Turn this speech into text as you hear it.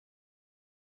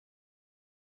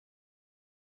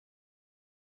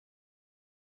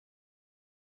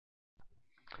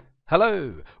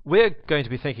Hello! We're going to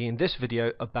be thinking in this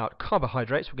video about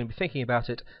carbohydrates. We're going to be thinking about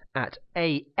it at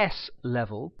AS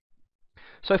level.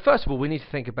 So first of all, we need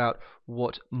to think about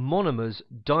what monomers,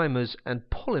 dimers and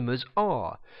polymers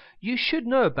are. You should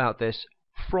know about this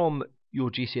from your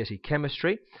GCSE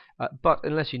chemistry, but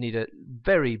unless you need a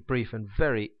very brief and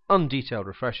very undetailed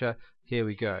refresher, here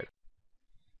we go.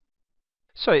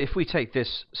 So if we take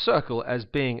this circle as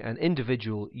being an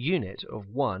individual unit of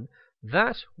 1,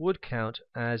 that would count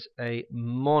as a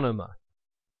monomer.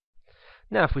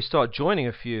 Now if we start joining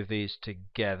a few of these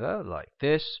together like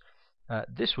this,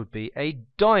 this would be a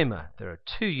dimer. There are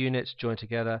 2 units joined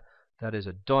together. That is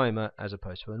a dimer as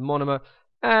opposed to a monomer.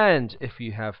 And if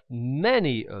you have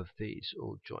many of these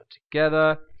all joined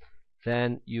together,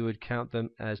 then you would count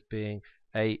them as being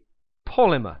a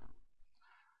polymer.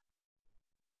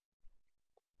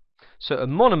 So a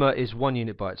monomer is 1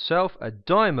 unit by itself, a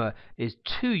dimer is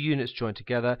 2 units joined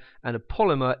together, and a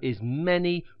polymer is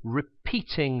many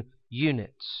repeating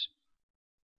units.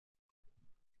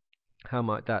 How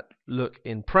might that look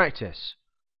in practice?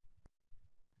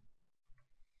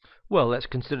 Well, let's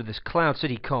consider this Cloud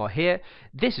City car here.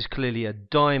 This is clearly a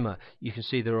dimer. You can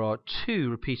see there are 2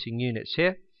 repeating units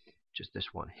here, just this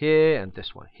one here and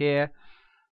this one here.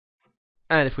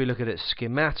 And if we look at its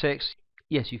schematics,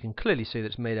 yes, you can clearly see that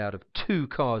it's made out of 2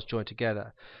 cars joined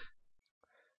together.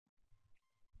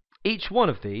 Each one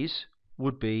of these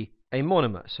would be a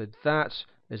monomer. So that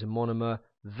is a monomer,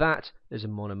 that is a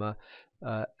monomer,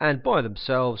 and by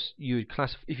themselves, you would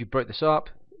classify. If you broke this up,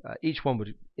 each one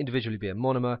would individually be a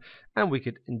monomer, and we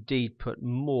could indeed put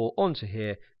more onto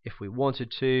here if we wanted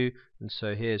to. And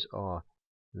so here's our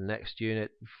next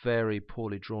unit, very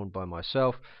poorly drawn by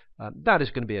myself. That is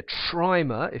going to be a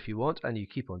trimer if you want, and you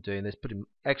keep on doing this, putting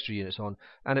extra units on,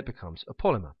 and it becomes a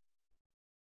polymer.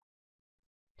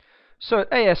 So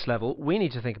at AS level, we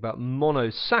need to think about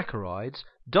monosaccharides,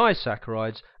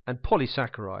 disaccharides, and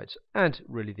polysaccharides, and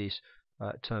really these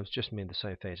terms just mean the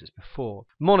same things as before.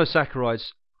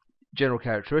 Monosaccharides, general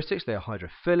characteristics: they are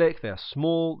hydrophilic, they are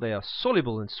small, they are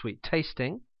soluble and sweet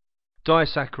tasting.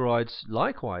 Disaccharides,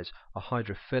 likewise, are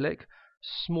hydrophilic,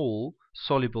 small,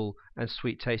 soluble and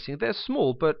sweet tasting. They're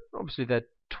small, but obviously they're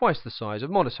twice the size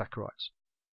of monosaccharides.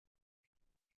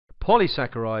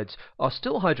 Polysaccharides are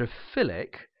still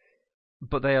hydrophilic,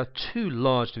 but they are too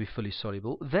large to be fully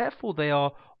soluble. Therefore they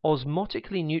are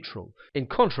osmotically neutral. In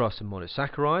contrast to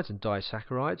monosaccharides and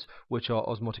disaccharides, which are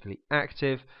osmotically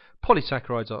active,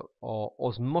 polysaccharides are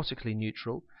osmotically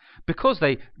neutral. Because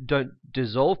they don't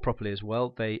dissolve properly as well,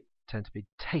 they tend to be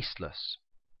tasteless.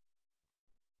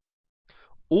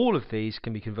 All of these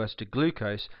can be converted to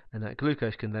glucose, and that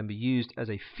glucose can then be used as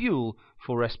a fuel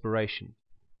for respiration.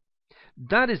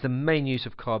 That is the main use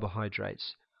of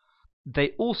carbohydrates.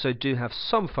 They also do have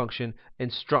some function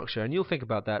in structure, and you'll think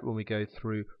about that when we go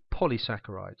through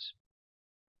polysaccharides.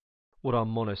 What are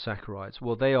monosaccharides?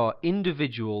 Well, they are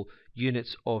individual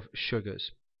units of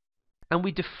sugars. And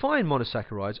we define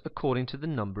monosaccharides according to the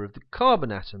number of the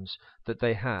carbon atoms that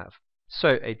they have.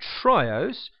 So a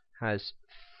triose has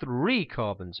 3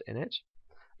 carbons in it,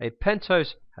 a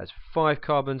pentose has 5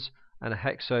 carbons, and a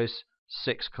hexose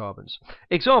 6 carbons.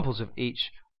 Examples of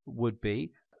each would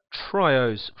be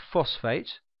triose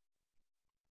phosphate.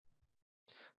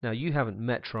 Now you haven't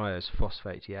met triose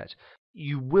phosphate yet.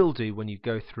 You will do when you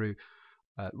go through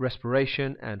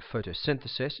respiration and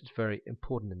photosynthesis. It's very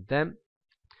important in them.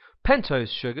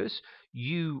 Pentose sugars,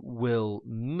 you will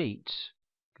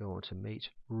go on to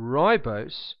meet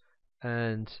ribose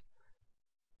and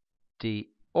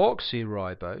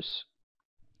deoxyribose,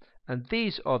 and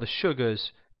these are the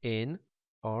sugars in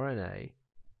RNA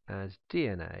and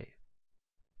DNA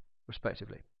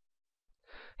respectively.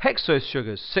 Hexose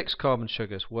sugars, 6 carbon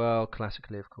sugars. Well,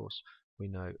 classically, of course, we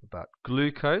know about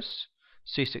glucose,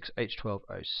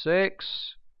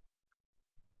 C6H12O6,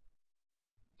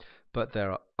 but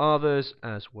there are others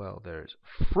as well. There is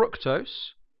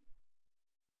fructose,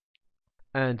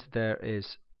 and there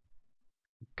is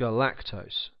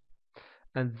galactose,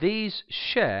 and these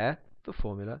share the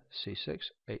formula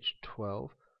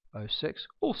C6H12O6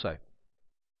 also.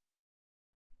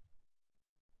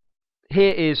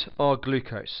 Here is our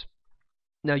glucose.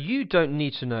 Now you don't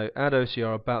need to know ad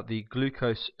OCR about the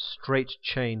glucose straight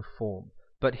chain form,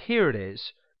 but here it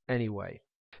is anyway.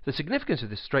 The significance of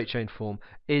this straight chain form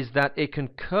is that it can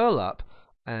curl up,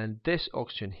 and this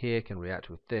oxygen here can react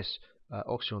with this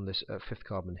oxygen on this 5th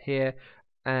carbon here,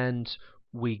 and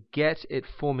we get it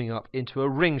forming up into a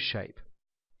ring shape.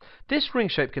 This ring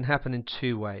shape can happen in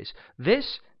 2 ways.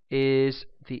 This is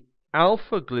the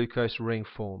alpha glucose ring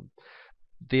form.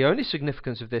 The only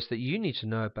significance of this that you need to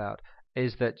know about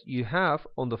is that you have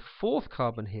on the fourth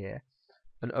carbon here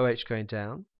an OH going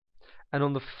down, and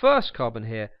on the first carbon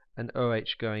here an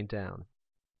OH going down.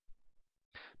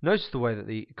 Notice the way that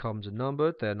the carbons are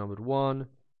numbered. They're numbered 1,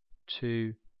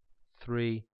 2,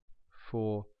 3,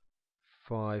 4,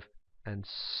 5, and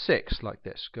 6, like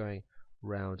this, going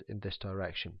round in this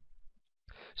direction.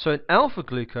 So in alpha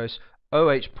glucose,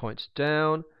 OH points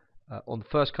down on the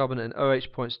first carbon, and OH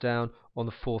points down on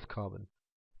the fourth carbon.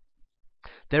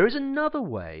 There is another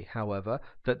way, however,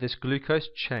 that this glucose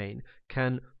chain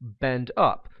can bend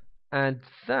up, and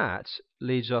that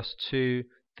leads us to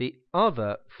the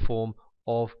other form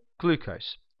of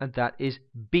glucose, and that is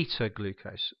beta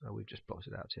glucose. We've just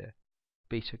blotted it out here.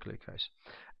 Beta glucose.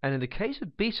 And in the case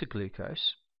of beta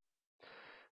glucose,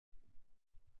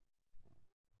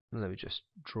 let me just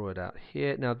draw it out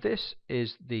here. Now this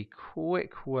is the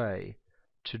quick way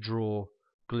to draw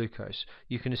glucose.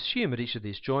 You can assume at each of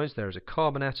these joins there is a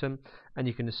carbon atom, and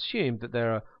you can assume that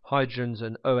there are hydrogens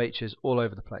and OHs all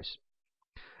over the place.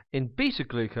 In beta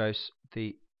glucose,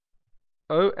 the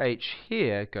OH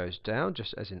here goes down,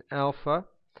 just as in alpha,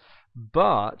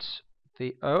 but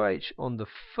the OH on the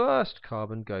first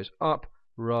carbon goes up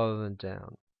rather than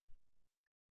down.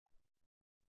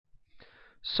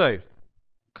 So,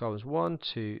 carbons 1,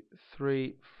 2,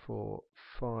 3, 4,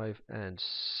 5, and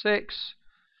 6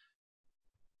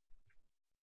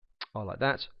 are like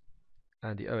that,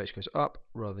 and the OH goes up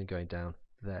rather than going down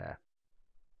there.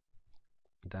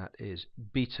 That is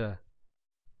beta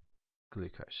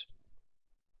glucose.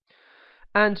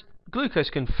 And glucose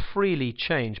can freely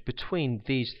change between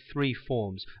these three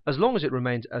forms as long as it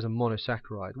remains as a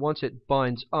monosaccharide. Once it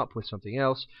binds up with something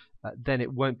else, then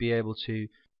it won't be able to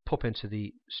pop into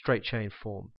the straight chain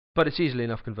form. But it's easily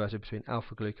enough converted between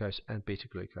alpha glucose and beta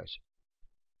glucose.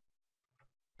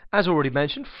 As already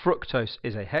mentioned, fructose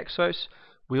is a hexose.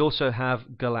 We also have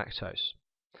galactose.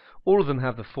 All of them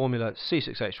have the formula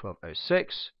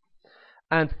C6H12O6,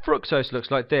 and fructose looks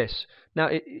like this. Now,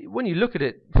 when you look at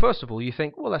it, first of all, you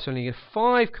think, well, that's only a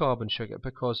 5-carbon sugar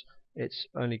because it's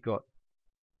only got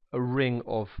a ring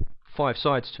of 5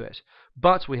 sides to it.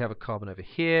 But we have a carbon over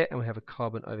here, and we have a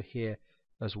carbon over here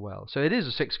as well. So it is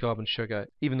a 6-carbon sugar,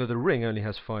 even though the ring only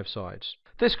has 5 sides.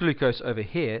 This glucose over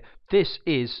here, this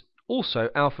is also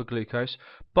alpha glucose,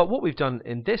 but what we've done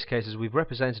in this case is we've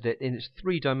represented it in its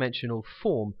 3-dimensional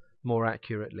form more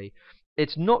accurately.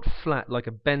 It's not flat like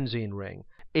a benzene ring.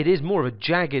 It is more of a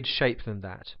jagged shape than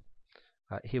that.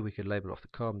 Here we could label off the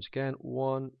carbons again.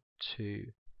 1, 2,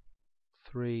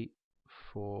 3,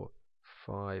 4,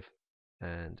 5,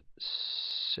 and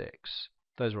 6.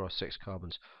 Those are our 6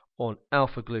 carbons on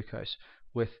alpha glucose,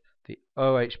 with the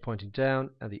OH pointing down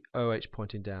and the OH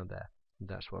pointing down there. And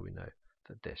that's why we know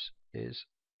that this is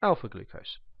alpha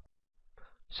glucose.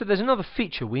 So there's another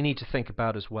feature we need to think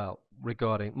about as well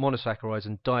regarding monosaccharides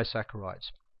and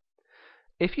disaccharides.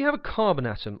 If you have a carbon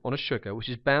atom on a sugar which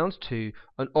is bound to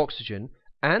an oxygen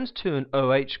and to an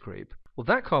OH group, well,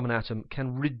 that carbon atom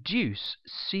can reduce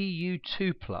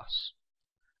Cu2+,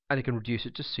 and it can reduce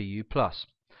it to Cu+.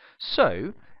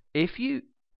 So if you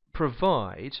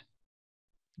provide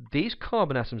these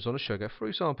carbon atoms on a sugar, for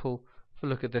example, if we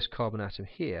look at this carbon atom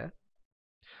here,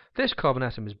 this carbon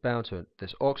atom is bound to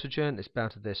this oxygen, it's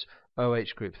bound to this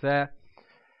OH group there.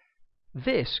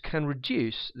 This can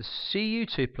reduce the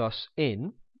Cu2+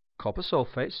 in copper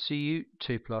sulfate,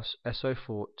 Cu2+,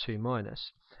 SO4 2-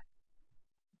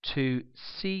 to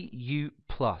Cu+.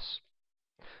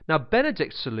 Now,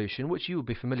 Benedict's solution, which you will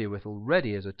be familiar with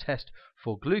already as a test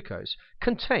for glucose,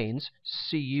 contains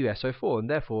CuSO4 and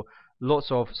therefore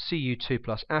lots of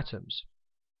Cu2+ atoms.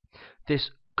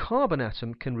 This carbon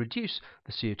atom can reduce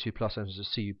the Cu2+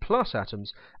 atoms to Cu+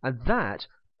 atoms, and that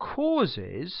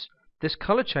causes this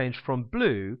colour change from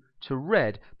blue to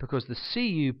red because the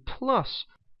Cu+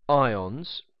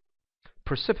 ions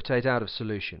precipitate out of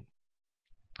solution.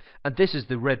 And this is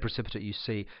the red precipitate you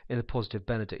see in the positive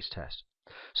Benedict's test.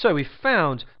 So we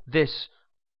found this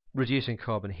reducing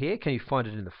carbon here. Can you find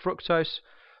it in the fructose?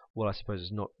 Well, I suppose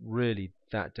it's not really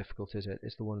that difficult, is it?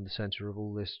 It's the one in the centre of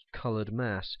all this coloured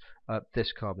mass.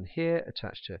 This carbon here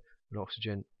attached to an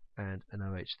oxygen and an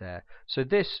OH there. So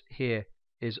this here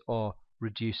is our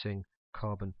reducing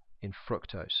carbon in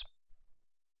fructose.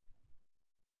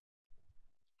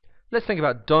 Let's think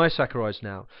about disaccharides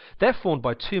now. They're formed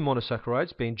by 2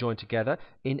 monosaccharides being joined together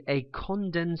in a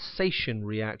condensation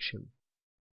reaction.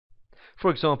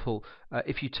 For example,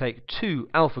 if you take 2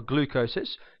 alpha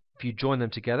glucoses, if you join them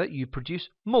together, you produce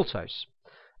maltose.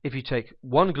 If you take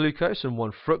 1 glucose and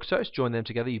 1 fructose, join them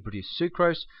together, you produce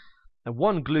sucrose. And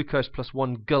 1 glucose plus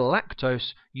 1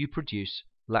 galactose, you produce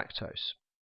lactose.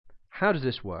 How does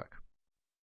this work?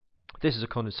 This is a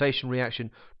condensation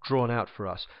reaction drawn out for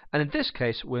us. And in this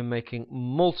case, we're making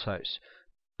maltose.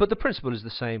 But the principle is the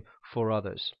same for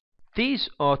others. These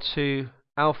are two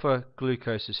alpha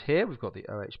glucoses here. We've got the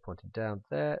OH pointing down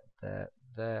there, there,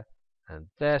 and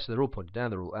there. So they're all pointing down.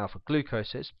 They're all alpha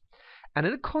glucoses. And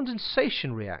in a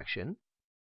condensation reaction,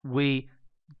 we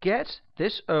get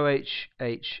this OH,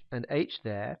 H, and H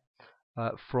there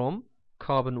from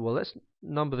carbon. Well, let's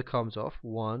number the carbons off.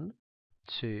 1,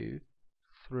 2,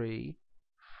 3,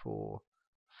 4,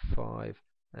 5,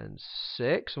 and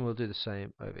 6. And we'll do the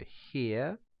same over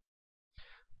here.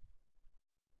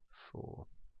 4,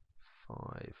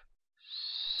 5,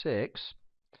 6.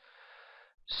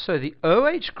 So the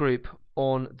OH group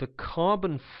on the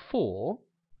carbon 4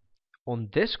 on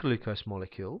this glucose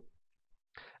molecule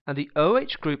and the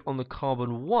OH group on the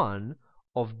carbon 1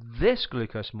 of this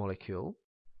glucose molecule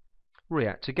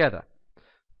react together.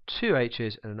 Two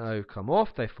H's and an O come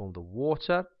off, they form the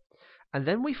water, and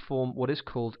then we form what is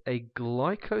called a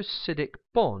glycosidic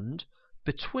bond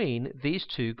between these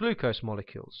two glucose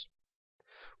molecules.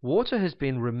 Water has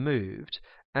been removed,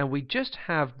 and we just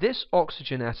have this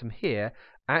oxygen atom here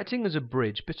acting as a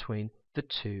bridge between the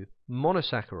two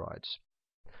monosaccharides.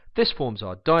 This forms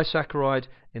our disaccharide,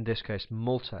 in this case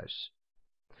maltose.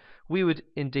 We would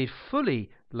indeed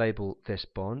fully label this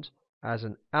bond as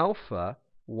an alpha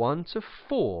 1 to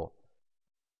 4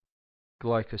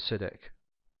 glycosidic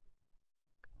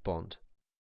bond.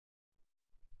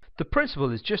 The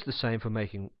principle is just the same for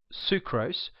making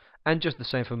sucrose and just the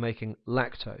same for making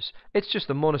lactose. It's just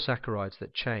the monosaccharides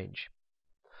that change.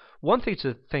 One thing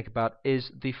to think about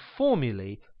is the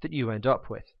formulae that you end up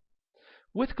with.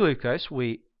 With glucose,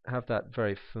 we have that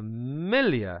very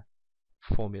familiar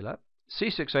formula,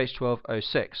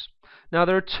 C6H12O6. Now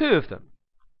there are two of them.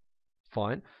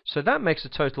 Fine. So that makes a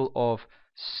total of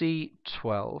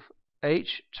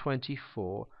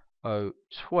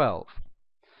C12H24O12.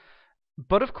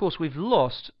 But of course we've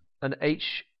lost an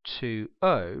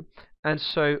H2O, and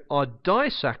so our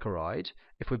disaccharide,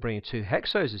 if we're bringing two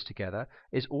hexoses together,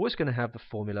 is always going to have the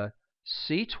formula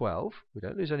C12, we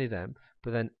don't lose any of them,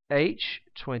 but then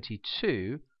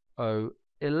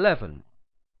H22O11.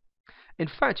 In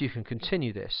fact, you can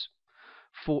continue this.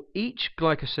 For each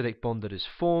glycosidic bond that is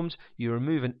formed, you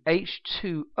remove an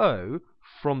H2O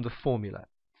from the formula.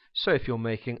 So if you're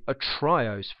making a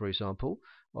triose, for example,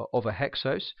 of a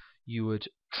hexose, you would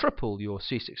triple your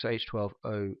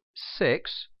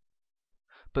C6H12O6,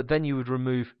 but then you would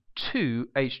remove two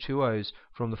H2Os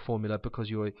from the formula because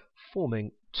you're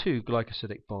forming two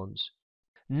glycosidic bonds.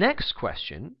 Next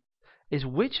question is,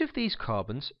 which of these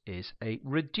carbons is a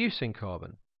reducing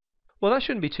carbon? Well, that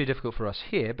shouldn't be too difficult for us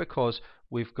here because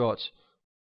we've got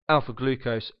alpha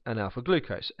glucose and alpha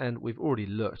glucose, and we've already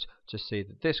looked to see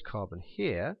that this carbon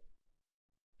here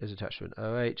is attached to an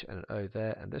OH and an O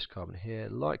there, and this carbon here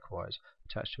likewise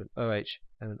attached to an OH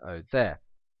and an O there.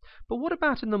 But what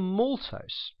about in the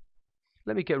maltose?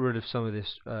 Let me get rid of some of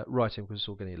this writing because it's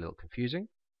all getting a little confusing.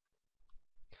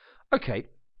 Okay,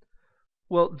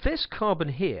 well, this carbon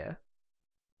here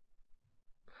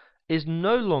is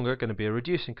no longer going to be a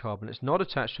reducing carbon. It's not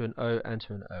attached to an O and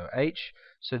to an OH,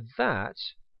 so that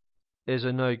is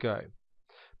a no-go.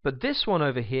 But this one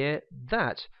over here,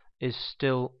 that is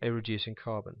still a reducing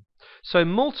carbon. So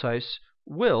maltose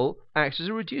will act as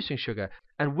a reducing sugar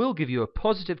and will give you a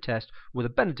positive test with a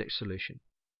Benedict solution.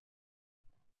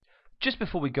 Just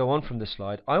before we go on from this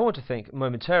slide, I want to think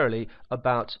momentarily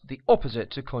about the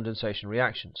opposite to condensation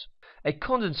reactions. A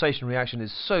condensation reaction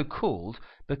is so called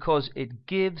because it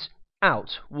gives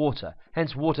out water,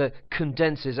 hence water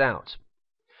condenses out.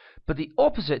 But the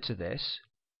opposite to this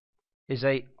is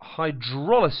a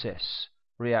hydrolysis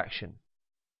reaction.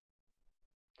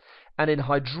 And in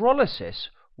hydrolysis,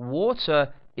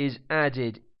 water is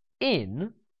added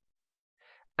in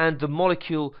and the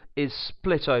molecule is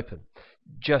split open,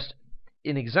 just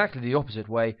in exactly the opposite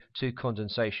way to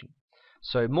condensation.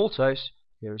 So maltose,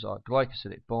 here is our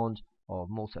glycosidic bond of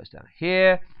maltose down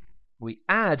here. We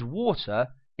add water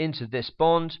into this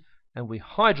bond and we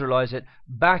hydrolyze it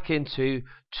back into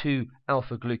two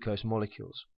alpha glucose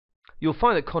molecules. You'll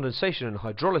find that condensation and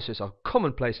hydrolysis are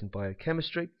commonplace in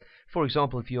biochemistry. For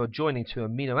example, if you are joining two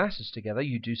amino acids together,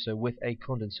 you do so with a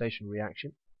condensation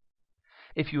reaction.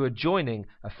 If you are joining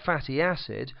a fatty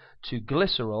acid to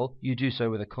glycerol, you do so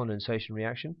with a condensation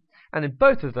reaction. And in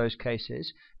both of those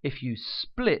cases, if you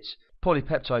split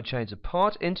polypeptide chains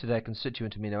apart into their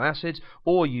constituent amino acids,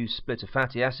 or you split a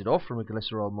fatty acid off from a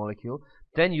glycerol molecule,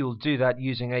 then you'll do that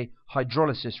using a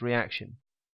hydrolysis reaction.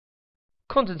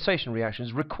 Condensation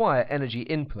reactions require energy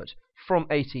input from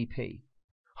ATP.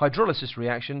 Hydrolysis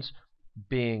reactions,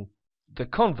 being the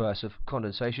converse of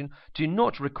condensation, do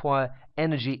not require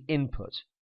energy input.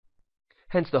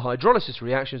 Hence the hydrolysis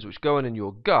reactions which go on in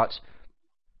your gut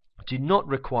do not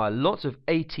require lots of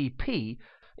ATP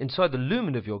inside the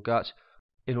lumen of your gut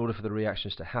in order for the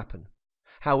reactions to happen.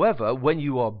 However, when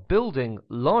you are building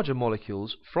larger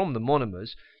molecules from the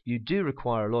monomers, you do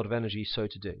require a lot of energy so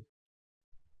to do.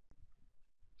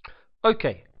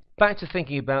 Okay, back to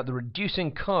thinking about the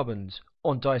reducing carbons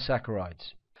on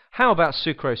disaccharides. How about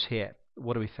sucrose here?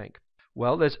 What do we think?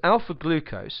 Well, there's alpha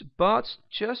glucose, but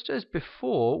just as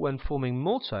before when forming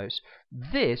maltose,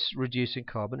 this reducing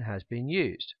carbon has been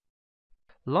used.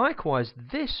 Likewise,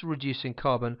 this reducing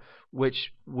carbon,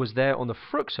 which was there on the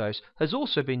fructose, has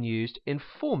also been used in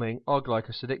forming our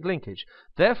glycosidic linkage.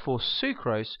 Therefore,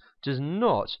 sucrose does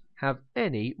not have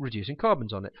any reducing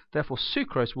carbons on it. Therefore,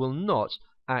 sucrose will not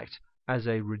act as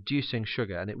a reducing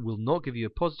sugar, and it will not give you a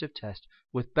positive test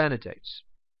with Benedict's.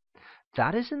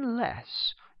 That is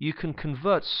unless you can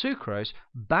convert sucrose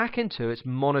back into its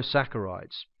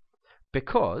monosaccharides,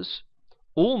 because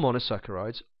all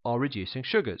monosaccharides are reducing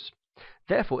sugars.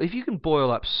 Therefore, if you can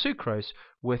boil up sucrose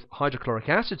with hydrochloric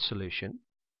acid solution,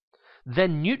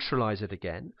 then neutralize it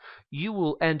again, you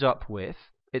will end up with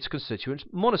its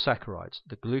constituent monosaccharides,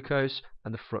 the glucose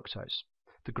and the fructose.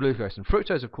 The glucose and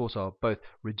fructose, of course, are both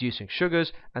reducing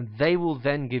sugars, and they will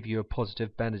then give you a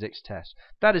positive Benedict's test.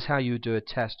 That is how you would do a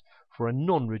test for a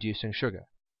non-reducing sugar.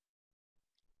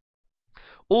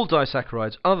 All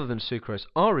disaccharides other than sucrose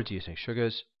are reducing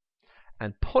sugars,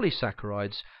 and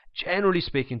polysaccharides, generally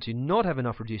speaking, do not have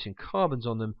enough reducing carbons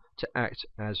on them to act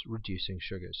as reducing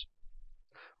sugars.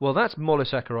 Well, that's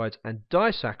monosaccharides and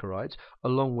disaccharides,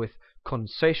 along with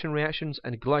condensation reactions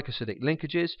and glycosidic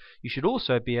linkages. You should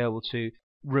also be able to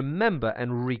remember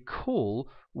and recall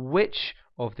which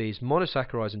of these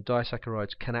monosaccharides and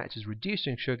disaccharides can act as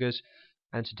reducing sugars,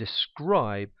 and to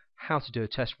describe how to do a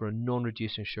test for a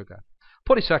non-reducing sugar.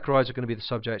 Polysaccharides are going to be the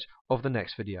subject of the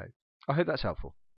next video. I hope that's helpful.